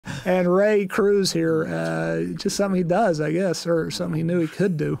And Ray Cruz here, just something he does, I guess, or something he knew he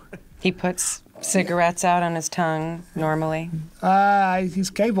could do. He puts cigarettes out on his tongue normally.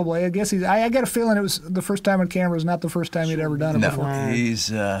 He's capable. I guess I got a feeling it was the first time on camera is not the first time he'd ever done it before. He's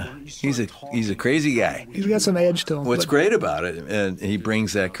a crazy guy. He's got some edge to him. What's great about it, and he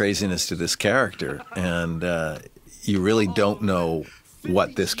brings that craziness to this character, and you really don't know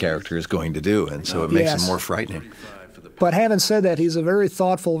what this character is going to do, and so it makes him more frightening. But having said that, he's a very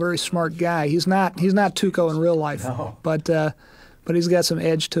thoughtful, very smart guy. He's not Tuco in real life, but he's got some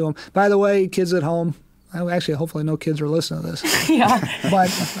edge to him. By the way, kids at home, actually, hopefully no kids are listening to this. Yeah.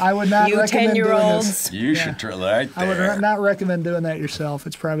 But I would not recommend doing this. You should try right there. I would not recommend doing that yourself.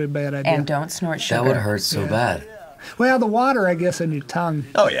 It's probably a bad idea. And don't snort sugar. That would hurt so bad. Well, the water, I guess, in your tongue.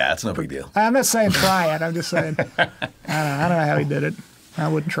 Oh, yeah, it's no big deal. I'm not saying try it. I'm just saying, I don't know how he did it. I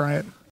wouldn't try it.